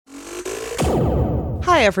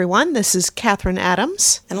Hi, everyone. This is Catherine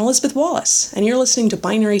Adams. And Elizabeth Wallace. And you're listening to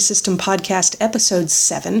Binary System Podcast Episode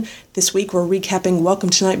 7. This week we're recapping Welcome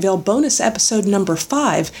to Night Vale bonus episode number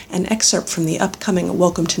 5, an excerpt from the upcoming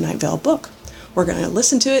Welcome to Night Vale book. We're going to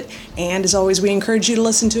listen to it, and as always, we encourage you to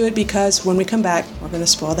listen to it because when we come back, we're going to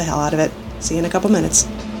spoil the hell out of it. See you in a couple minutes.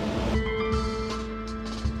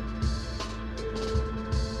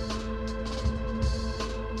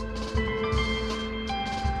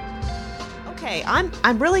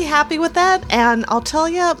 I'm really happy with that, and I'll tell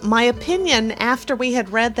you, my opinion after we had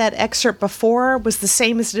read that excerpt before was the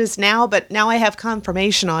same as it is now, but now I have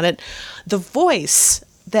confirmation on it. The voice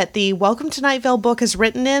that the Welcome to Night Vale book is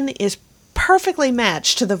written in is perfectly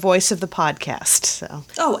matched to the voice of the podcast. So.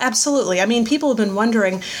 Oh, absolutely. I mean, people have been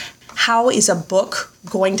wondering, how is a book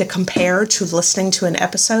going to compare to listening to an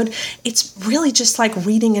episode? It's really just like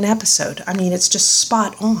reading an episode. I mean, it's just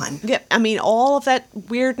spot on. Yeah, I mean, all of that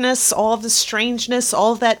weirdness, all of the strangeness,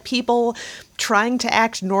 all of that people trying to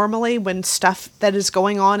act normally when stuff that is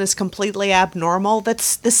going on is completely abnormal.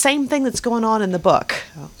 That's the same thing that's going on in the book.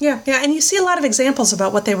 Yeah, and you see a lot of examples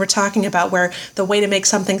about what they were talking about, where the way to make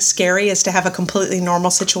something scary is to have a completely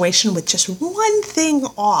normal situation with just one thing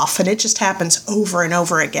off, and it just happens over and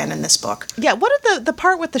over again in this book. Yeah, what did the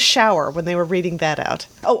part with the shower when they were reading that out?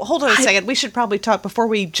 Oh, hold on a second. We should probably talk, before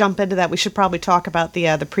we jump into that, we should probably talk about the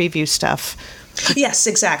preview stuff. Yes,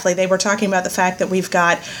 exactly. They were talking about the fact that we've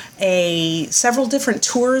got several different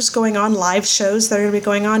tours going on, live shows that are going to be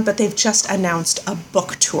going on, but they've just announced a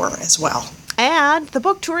book tour as well. And the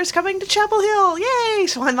book tour is coming to Chapel Hill. Yay!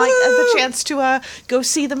 So I might have the chance to go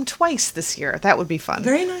see them twice this year. That would be fun.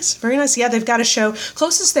 Very nice. Very nice. Yeah, they've got a show.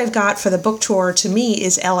 Closest they've got for the book tour to me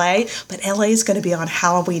is L.A., but L.A. is going to be on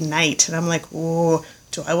Halloween night. And I'm like, ooh,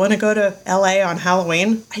 do I want to go to L.A. on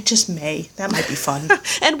Halloween? I just may. That might be fun.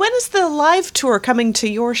 And when is the live tour coming to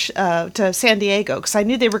your to San Diego? Because I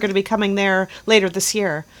knew they were going to be coming there later this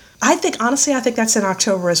year. I think that's in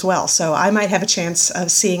October as well. So I might have a chance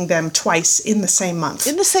of seeing them twice in the same month.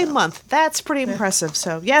 In the same month. That's pretty impressive.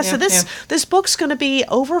 So, so this book's going to be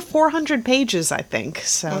over 400 pages, I think.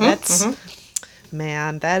 So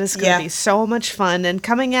man, that is going to be so much fun. And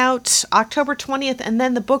coming out October 20th, and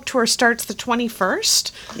then the book tour starts the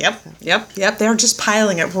 21st. Yep. They're just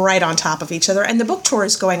piling it right on top of each other. And the book tour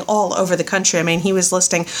is going all over the country. I mean, he was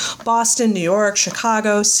listing Boston, New York,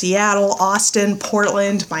 Chicago, Seattle, Austin,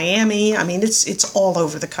 Portland, Miami. I mean, it's all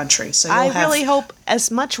over the country. So I really hope,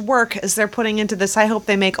 as much work as they're putting into this, I hope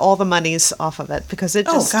they make all the monies off of it, because it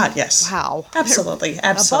just... Oh, God, yes. Wow. Absolutely.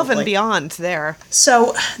 Above and beyond there.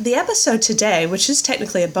 So the episode today, which is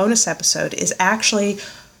technically a bonus episode, is actually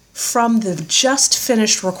from the just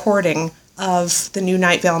finished recording of the new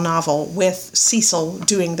Night Vale novel with Cecil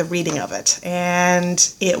doing the reading of it.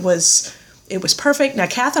 And it was perfect. Now,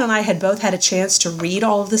 Catherine and I had both had a chance to read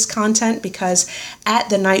all of this content because at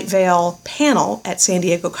the Night Vale panel at San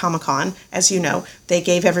Diego Comic-Con, as you know, they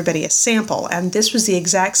gave everybody a sample. And this was the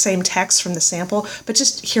exact same text from the sample, but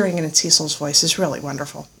just hearing it in Cecil's voice is really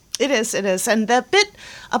wonderful. It is. And the bit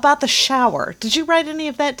about the shower, did you write any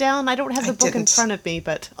of that down? I don't have the book in front of me,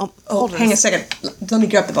 but... hold hang a second. Let me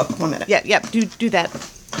grab the book. 1 minute. Yeah, do that.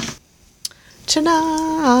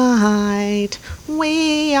 Tonight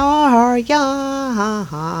we are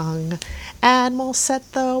young, and we'll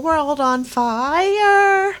set the world on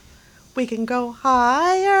fire. We can go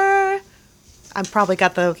higher. I probably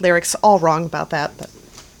got the lyrics all wrong about that, but...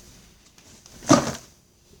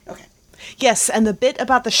 Yes, and the bit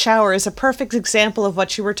about the shower is a perfect example of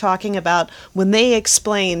what you were talking about when they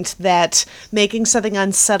explained that making something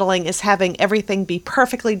unsettling is having everything be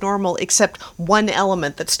perfectly normal except one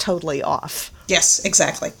element that's totally off. Yes,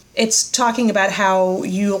 exactly. It's talking about how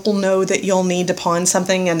you'll know that you'll need to pawn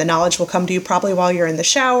something and the knowledge will come to you probably while you're in the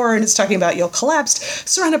shower, and it's talking about you'll collapse,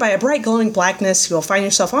 surrounded by a bright glowing blackness. You will find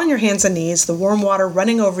yourself on your hands and knees, the warm water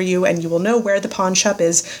running over you, and you will know where the pawn shop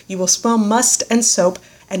is. You will smell must and soap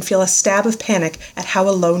and feel a stab of panic at how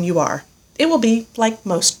alone you are. It will be like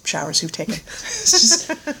most showers you've taken. It's just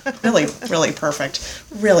really, really perfect.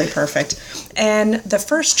 Really perfect. And the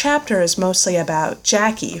first chapter is mostly about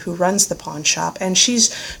Jackie, who runs the pawn shop, and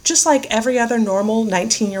she's just like every other normal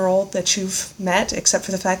 19-year-old that you've met, except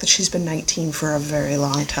for the fact that she's been 19 for a very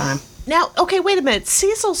long time. Now, okay, wait a minute.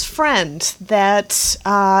 Cecil's friend that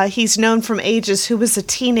he's known from ages, who was a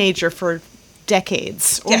teenager for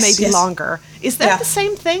decades, or maybe longer. Is that the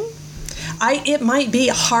same thing? It might be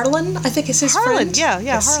Harlan, I think is his friend.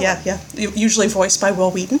 Yes, Harlan. Yeah. Usually voiced by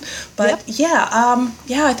Will Wheaton. But I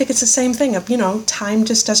think it's the same thing of, time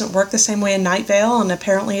just doesn't work the same way in Night Vale, and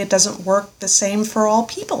apparently it doesn't work the same for all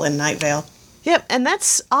people in Night Vale. Yep, and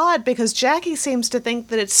that's odd because Jackie seems to think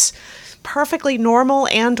that it's perfectly normal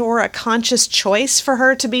and or a conscious choice for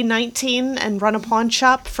her to be 19 and run a pawn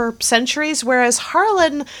shop for centuries, whereas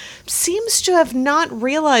Harlan seems to have not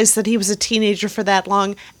realized that he was a teenager for that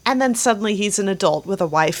long, and then suddenly he's an adult with a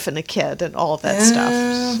wife and a kid and all of that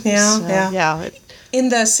stuff. Yeah. In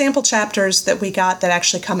the sample chapters that we got that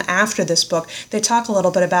actually come after this book, they talk a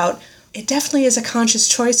little bit about it definitely is a conscious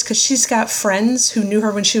choice because she's got friends who knew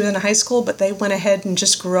her when she was in high school, but they went ahead and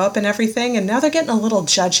just grew up and everything, and now they're getting a little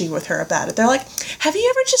judgy with her about it. They're like, have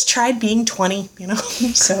you ever just tried being 20?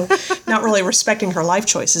 So not really respecting her life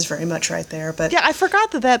choices very much right there. But yeah, I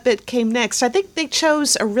forgot that bit came next. I think they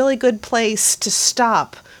chose a really good place to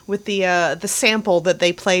stop with the sample that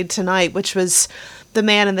they played tonight, which was the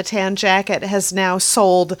man in the tan jacket has now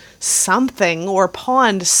sold something or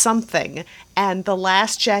pawned something, and the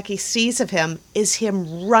last Jackie sees of him is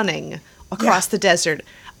him running across the desert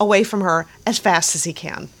away from her as fast as he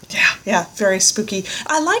can. Yeah, very spooky.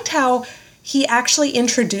 I liked how he actually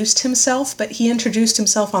introduced himself, but he introduced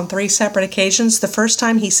himself on 3 separate occasions. The first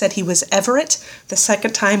time he said he was Everett, the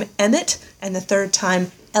second time Emmett, and the third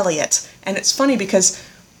time Elliot. And it's funny because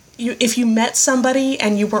if you met somebody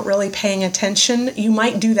and you weren't really paying attention, you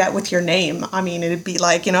might do that with your name. I mean, it'd be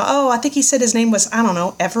like, I think he said his name was, I don't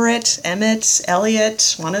know, Everett, Emmett,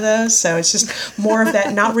 Elliot, one of those. So it's just more of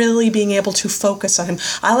that, not really being able to focus on him.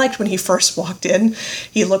 I liked when he first walked in,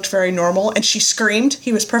 he looked very normal, and she screamed.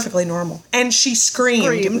 He was perfectly normal. And she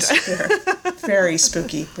screamed. It was very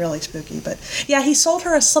spooky, really spooky. But yeah, he sold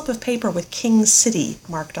her a slip of paper with King City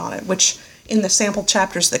marked on it, which in the sample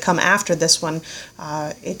chapters that come after this one,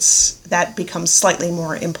 that becomes slightly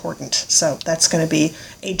more important. So that's going to be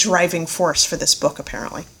a driving force for this book,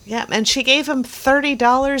 apparently. Yeah, and she gave him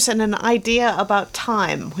 $30 and an idea about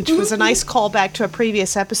time, which was a nice callback to a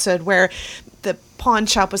previous episode where the pawn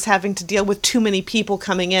shop was having to deal with too many people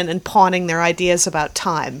coming in and pawning their ideas about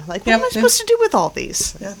time. Like, what am I supposed to do with all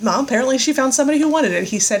these? Yeah. Well, apparently she found somebody who wanted it.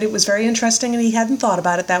 He said it was very interesting and he hadn't thought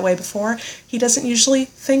about it that way before. He doesn't usually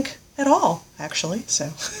think at all, actually.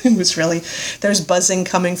 So it was really, there's buzzing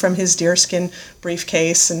coming from his deerskin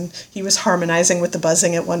briefcase, and he was harmonizing with the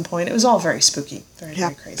buzzing at one point. It was all very spooky. Very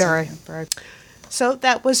crazy. Very. So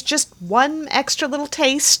that was just one extra little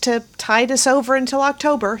taste to tide us over until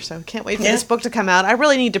October. So can't wait for this book to come out. I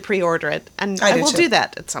really need to pre-order it, and I will do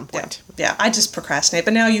that at some point. Yeah, I just procrastinate.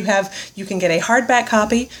 But now you can get a hardback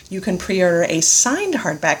copy, you can pre-order a signed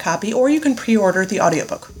hardback copy, or you can pre-order the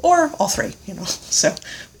audiobook, or all three, so.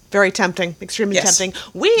 Very tempting, extremely tempting.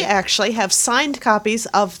 We actually have signed copies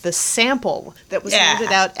of the sample that was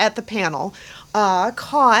handed out at the panel.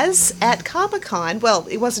 Cause at Comic-Con, well,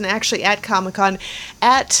 it wasn't actually at Comic-Con,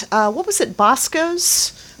 at, what was it,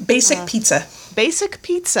 Bosco's? Basic Pizza. Basic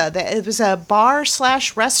Pizza. It was a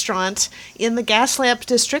bar/restaurant in the Gaslamp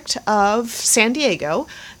district of San Diego.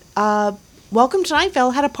 Welcome to Night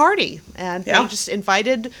Vale had a party, and they just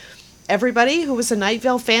invited everybody who was a Night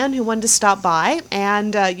Vale fan who wanted to stop by,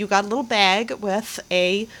 and you got a little bag with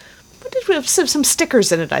some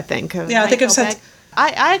stickers in it, I think. Yeah, I think it said. I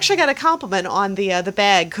actually got a compliment on the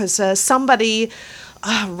bag because somebody,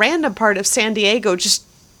 random part of San Diego, just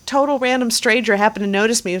total random stranger happened to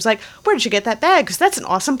notice me. He was like, "Where did you get that bag? Because that's an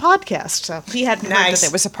awesome podcast." So he hadn't heard that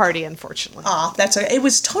there was a party, unfortunately. That's okay. It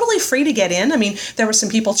was totally free to get in. I mean, there were some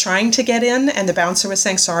people trying to get in, and the bouncer was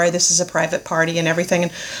saying, "Sorry, this is a private party," and everything.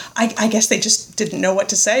 And I guess they just didn't know what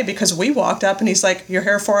to say because we walked up, and he's like, "You're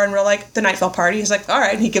here for?" And we're like, "The Night Vale party." He's like, "All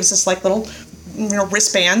right." And he gives us like little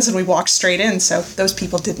wristbands, and we walked straight in. So those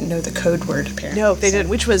people didn't know the code word, apparently. No, they didn't,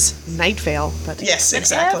 which was Night Vale. But yes,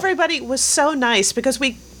 exactly. Everybody was so nice because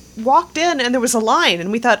we walked in and there was a line,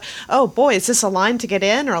 and we thought, oh boy, is this a line to get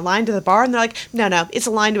in or a line to the bar? And they're like, no, it's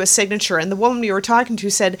a line to a signature. And the woman we were talking to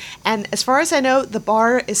said, and as far as I know, the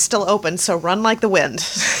bar is still open, so run like the wind.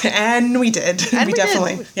 And we did. And we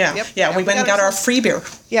definitely did. Yeah, we went and got our free beer.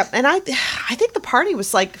 Yep. And I think the party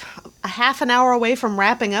was like a half an hour away from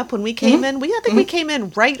wrapping up when we came in. I think we came in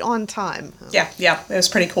right on time. Yeah, it was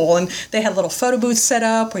pretty cool. And they had a little photo booth set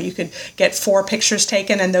up where you could get 4 pictures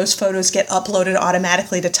taken, and those photos get uploaded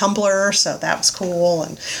automatically to Tumblr, so that was cool.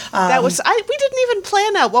 And we didn't even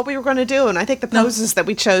plan out what we were going to do, and I think the poses that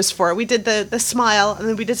we chose for it, we did the smile, and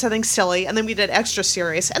then we did something silly, and then we did extra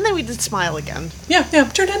serious, and then we did smile again. Yeah,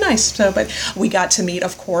 turned out nice. So, but we got to meet,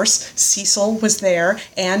 of course, Cecil was there,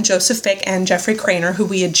 and Joseph Fick and Jeffrey Craner, who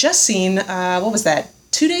we had just seen, what was that,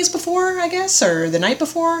 2 days before, I guess, or the night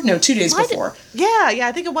before? No, 2 days before. Yeah,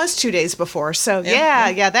 I think it was 2 days before. So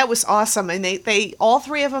yeah, that was awesome. And they all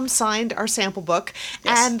 3 of them signed our sample book,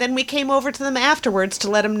 and then we came over to them afterwards to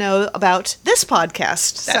let them know about this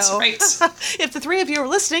podcast. That's right. If the 3 of you are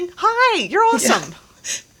listening, hi, you're awesome. Yeah.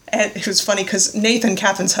 And it was funny because Nathan,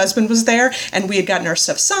 Catherine's husband, was there, and we had gotten our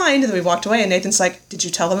stuff signed, and then we walked away, and Nathan's like, did you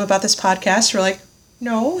tell them about this podcast? We're like,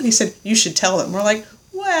 no. And he said, you should tell them. We're like,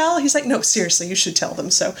 well, he's like, no, seriously, you should tell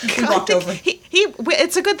them. So we walked over.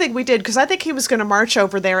 It's a good thing we did, because I think he was going to march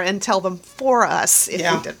over there and tell them for us if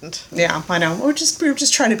we didn't. Yeah, I know. We were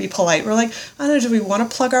just trying to be polite. We're like, I don't know, do we want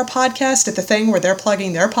to plug our podcast at the thing where they're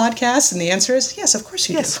plugging their podcast? And the answer is, yes, of course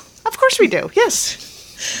you do. Of course we do, yes.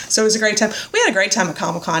 So it was a great time. We had a great time at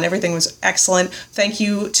Comic-Con. Everything was excellent. Thank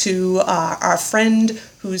you to our friend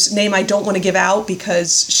whose name I don't want to give out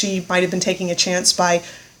because she might have been taking a chance by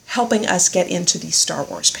helping us get into the Star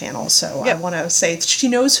Wars panel. So I want to say she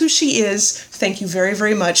knows who she is. Thank you very,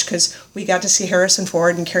 very much, because we got to see Harrison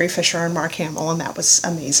Ford and Carrie Fisher and Mark Hamill, and that was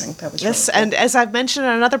amazing. That was really cool. And as I've mentioned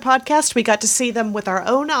on another podcast, we got to see them with our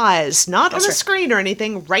own eyes, not on a screen or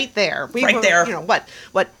anything, right there. We were, there. You know, what,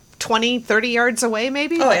 20, 30 yards away,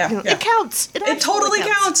 maybe? Oh, yeah. It counts. It totally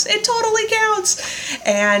counts. It totally counts.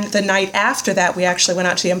 And the night after that, we actually went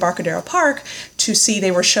out to the Embarcadero Park to see,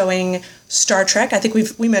 they were showing Star Trek. I think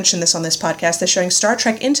we mentioned this on this podcast. They're showing Star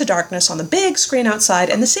Trek Into Darkness on the big screen outside,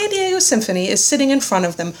 and the San Diego Symphony is sitting in front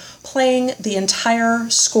of them playing the entire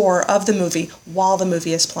score of the movie while the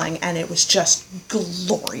movie is playing, and it was just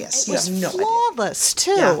glorious. It was flawless,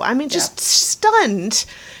 too. Yeah. I mean, just stunned.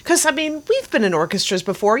 Because, I mean, we've been in orchestras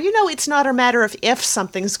before. You know, it's not a matter of if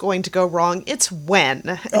something's going to go wrong, it's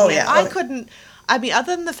when. I couldn't... I mean,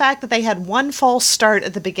 other than the fact that they had one false start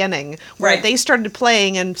at the beginning where they started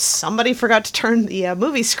playing and somebody forgot to turn the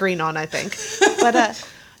movie screen on, I think. But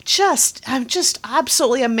just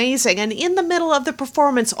absolutely amazing. And in the middle of the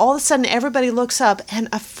performance, all of a sudden everybody looks up and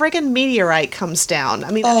a friggin' meteorite comes down.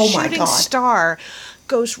 I mean, a shooting star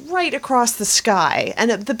goes right across the sky,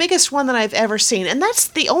 and the biggest one that I've ever seen. And that's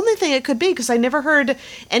the only thing it could be, because I never heard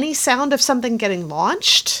any sound of something getting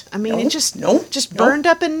launched. I mean, it just burned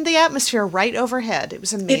up in the atmosphere right overhead. It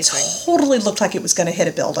was amazing. It totally looked like it was going to hit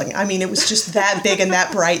a building. I mean, it was just that big and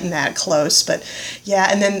that bright and that close. But yeah,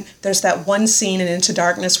 and then there's that one scene in Into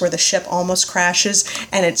Darkness where the ship almost crashes,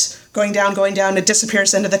 and it's going down, it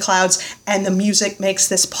disappears into the clouds, and the music makes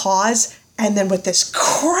this pause. And then with this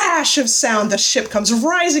crash of sound, the ship comes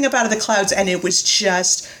rising up out of the clouds, and it was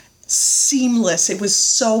just seamless. It was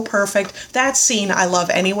so perfect. That scene I love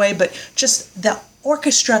anyway, but just the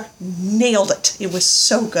orchestra nailed it. It was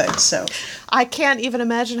so good. So I can't even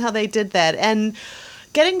imagine how they did that. And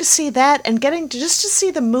getting to see that and getting to just to see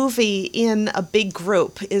the movie in a big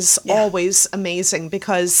group is always amazing,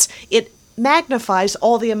 because it magnifies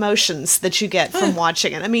all the emotions that you get from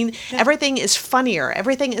watching it. I mean, everything is funnier.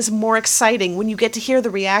 Everything is more exciting when you get to hear the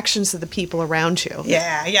reactions of the people around you.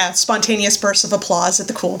 Yeah. Spontaneous bursts of applause at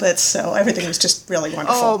the cool bits. So everything was just really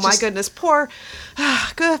wonderful. Oh, my goodness. Poor...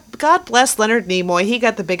 God bless Leonard Nimoy. He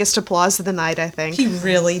got the biggest applause of the night, I think. He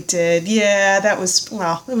really did. Yeah, it was an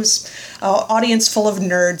audience full of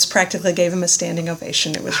nerds practically gave him a standing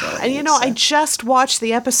ovation. It was really And you know, I just watched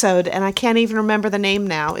the episode, and I can't even remember the name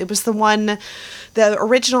now. It was the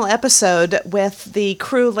original episode with the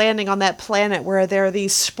crew landing on that planet where there are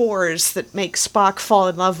these spores that make Spock fall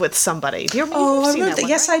in love with somebody. Do you remember I remember that?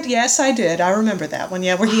 Yes, I did. I remember that one.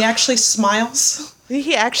 Yeah, where he actually smiles.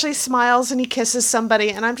 He actually smiles and he kisses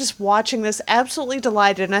somebody, and I'm just watching this absolutely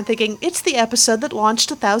delighted, and I'm thinking, it's the episode that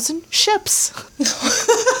launched 1,000 ships.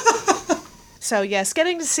 So, yes,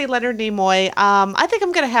 getting to see Leonard Nimoy, I think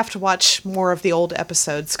I'm going to have to watch more of the old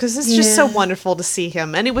episodes, because it's just so wonderful to see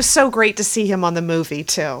him, and it was so great to see him on the movie,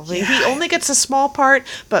 too. Yeah. He only gets a small part,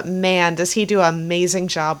 but man, does he do an amazing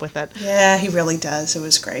job with it. Yeah, he really does. It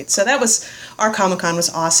was great. So that was, our Comic-Con was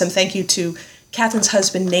awesome. Thank you to Catherine's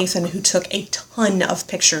husband, Nathan, who took a ton of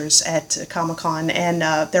pictures at Comic-Con, and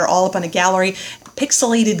they're all up on a gallery,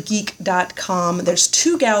 pixelatedgeek.com. There's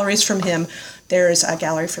 2 galleries from him. There's a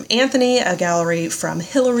gallery from Anthony, a gallery from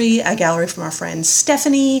Hillary, a gallery from our friend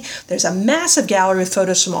Stephanie. There's a massive gallery with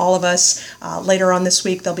photos from all of us. Later on this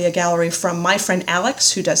week, there'll be a gallery from my friend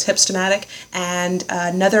Alex, who does Hipstamatic, and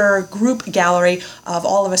another group gallery of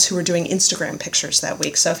all of us who are doing Instagram pictures that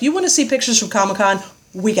week. So if you want to see pictures from Comic-Con,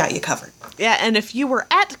 we got you covered. Yeah, and if you were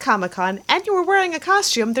at Comic-Con and you were wearing a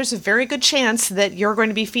costume, there's a very good chance that you're going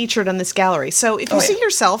to be featured on this gallery. So if you see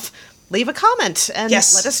yourself, leave a comment and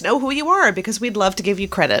let us know who you are, because we'd love to give you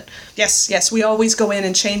credit. Yes. We always go in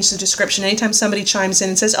and change the description. Anytime somebody chimes in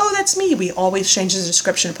and says, oh, that's me, we always change the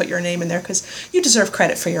description and put your name in there, because you deserve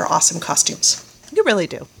credit for your awesome costumes. You really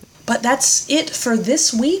do. But that's it for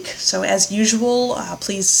this week. So as usual,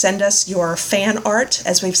 please send us your fan art.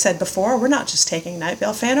 As we've said before, we're not just taking Night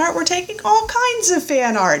Vale fan art, we're taking all kinds of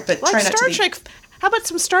fan art. But like try not Star to be... Trek. How about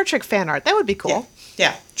some Star Trek fan art? That would be cool.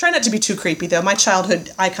 Yeah. Try not to be too creepy, though. My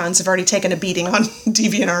childhood icons have already taken a beating on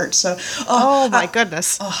DeviantArt. So, oh my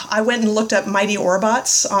goodness. I went and looked up Mighty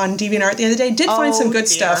Orbots on DeviantArt the other day. Did find some good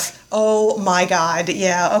stuff. Oh my God.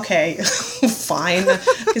 Yeah, okay. Fine.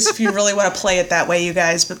 Because if you really want to play it that way, you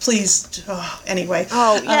guys. But please, anyway.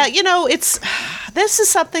 Oh, yeah. This is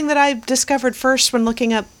something that I discovered first when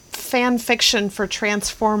looking up fan fiction for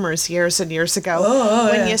Transformers years and years ago.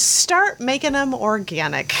 When you start making them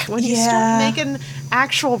organic, when you start making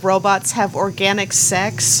actual robots have organic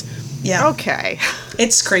sex, okay.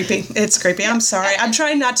 It's creepy. It's creepy. I'm sorry. I'm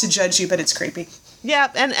trying not to judge you, but it's creepy. Yeah,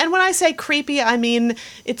 and when I say creepy, I mean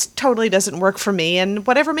it totally doesn't work for me, and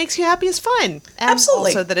whatever makes you happy is fine. And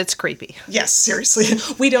absolutely. Also that it's creepy. Yes, seriously.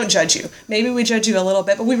 We don't judge you. Maybe we judge you a little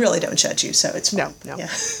bit, but we really don't judge you, so it's fine. No. Yeah.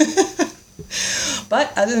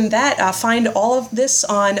 But other than that, find all of this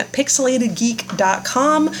on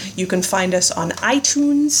pixelatedgeek.com. You can find us on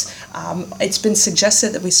iTunes. It's been suggested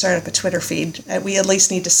that we start up a Twitter feed. We at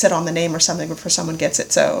least need to sit on the name or something before someone gets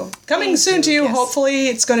it. So coming soon to you, hopefully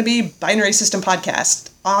it's going to be Binary System Podcast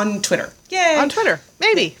on Twitter. Yay! On Twitter.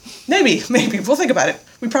 Maybe. Maybe. We'll think about it.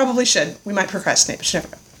 We probably should. We might procrastinate, but you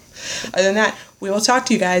never know. Other than that, we will talk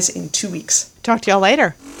to you guys in 2 weeks. Talk to y'all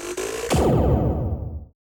later.